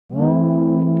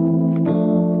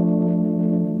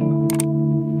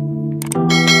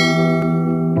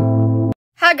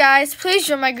Hi guys, please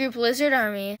join my group Lizard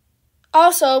Army.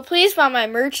 Also, please buy my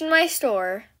merch in my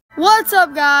store. What's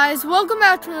up guys? Welcome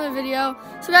back to another video.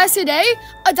 So guys, today,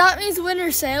 Adopt Me's winter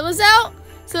sale is out.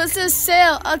 So it says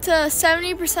sale up to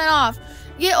 70% off.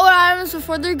 Get old items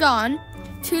before they're gone.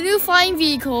 2 new flying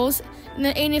vehicles, and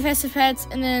then 8 new festive pets,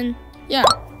 and then, yeah.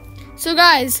 So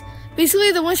guys,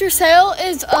 basically the winter sale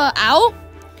is out.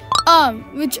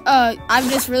 Which I'm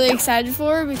just really excited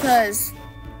for because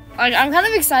like I'm kind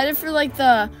of excited for like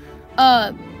the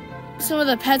some of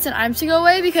the pets and items to go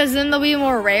away because then they'll be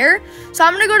more rare. So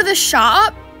I'm gonna go to the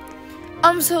shop.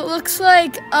 So it looks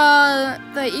like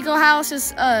the Eco House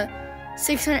is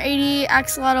 680,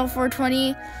 Axolotl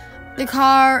 420,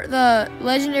 the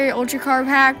Legendary Ultra Car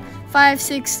Pack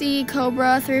 560,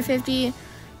 Cobra 350,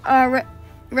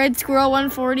 Red Squirrel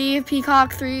 140,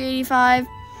 Peacock 385,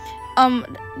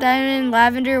 Diamond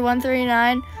Lavender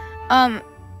 139,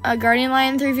 Guardian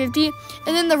Lion 350,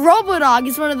 and then the Robodog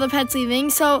is one of the pets leaving.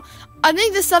 So I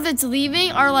think the stuff that's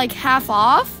leaving are like half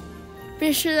off.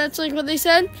 Pretty sure that's like what they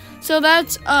said. So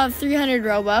that's 300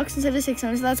 Robux instead of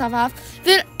 600, so that's half off.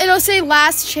 Then it'll say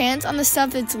last chance on the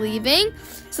stuff that's leaving,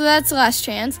 so that's last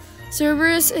chance.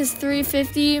 Cerberus is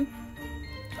 350,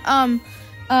 Flying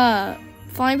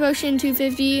Potion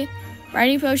 250,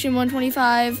 Riding Potion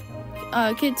 125,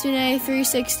 Kitsune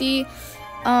 360,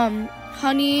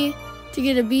 Honey to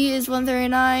get a bee is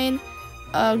 139,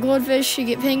 Goldfish to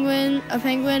get a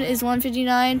penguin is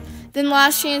 159. Then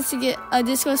last chance to get a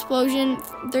Disco Explosion,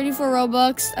 34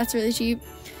 Robux, that's really cheap.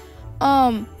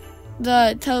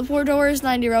 The Teleport Door is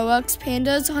 90 Robux,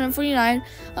 Pandas 149,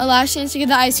 last chance to get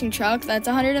the Ice Cream Truck, that's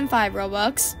 105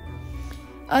 Robux.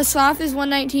 Sloth is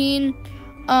 119,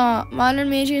 Modern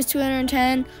Mansion is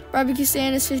 210, Barbecue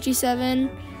Stand is 57,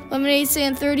 Lemonade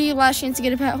Stand 30, last chance to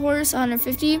get a pet horse,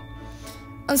 150.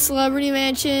 A Celebrity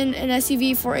Mansion, an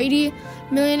SUV, 480.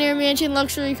 Millionaire Mansion,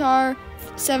 luxury car,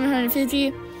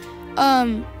 750.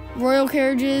 Royal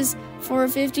Carriages,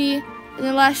 450. And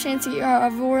then last chance to get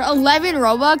your 11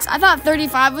 Robux. I thought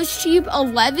 35 was cheap.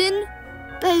 11?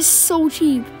 That is so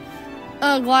cheap.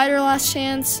 Glider, last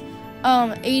chance,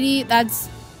 80. That's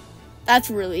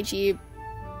really cheap.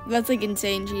 That's like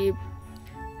insane cheap.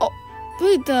 Oh,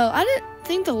 wait, I didn't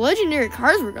think the legendary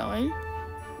cars were going.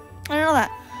 I don't know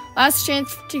that. Last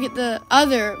chance to get the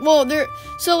other. Well,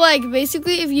 so like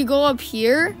basically if you go up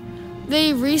here,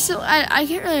 they recently, I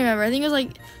can't really remember. I think it was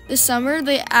like this summer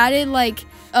they added like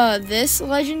this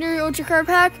legendary Ultra Car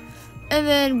Pack,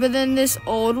 but then this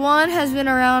old one has been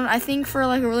around I think for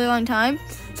like a really long time.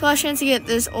 So last chance to get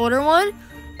this older one.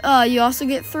 You also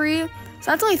get 3. So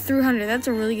that's like 300. That's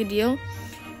a really good deal.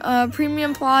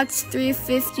 Premium plots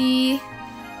 350.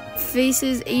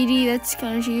 Faces 80. That's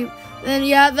kind of cheap. Then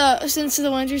yeah, since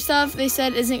the winter stuff they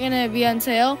said isn't gonna be on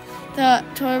sale, the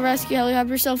Toy Rescue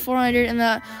Helicopter is still 400, and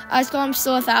the Ice Golem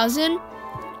still 1,000.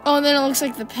 Oh, and then it looks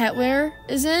like the petware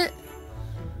isn't.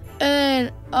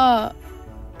 And or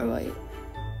wait,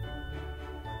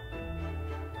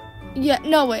 yeah,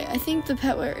 no wait, I think the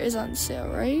petware is on sale,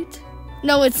 right?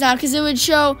 No, it's not, because it would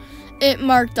show it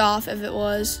marked off if it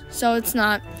was, so it's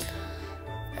not.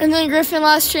 And then Griffin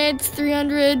last chance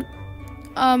 300.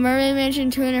 Mermaid Mansion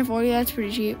 240, that's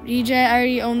pretty cheap. DJ, I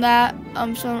already own that, so I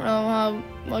don't know how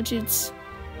much it's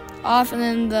off. And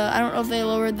then I don't know if they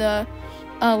lowered the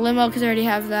limo because I already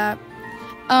have that.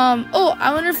 Oh,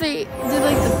 I wonder if they did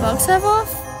like the Bucks have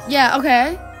off? Yeah,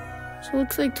 okay. So it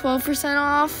looks like 12%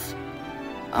 off.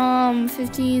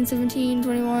 15, 17,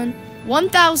 21,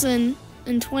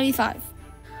 1,025.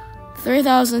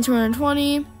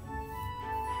 3,220.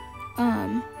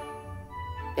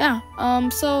 Yeah,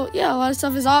 so yeah, a lot of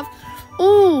stuff is off.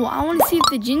 Oh, I want to see if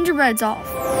the gingerbread's off.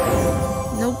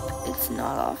 Nope, it's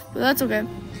not off, but that's okay.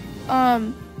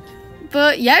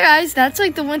 But yeah, guys, that's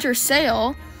like the winter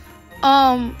sale.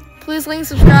 Please like and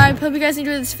subscribe. Hope you guys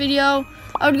enjoyed this video.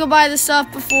 I would go buy this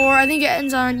stuff before. I think it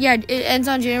ends on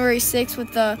January 6th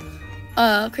with the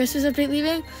Christmas update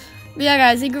leaving. But yeah,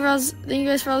 guys, thank you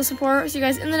guys for all the support. See you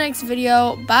guys in the next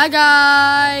video. Bye,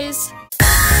 guys.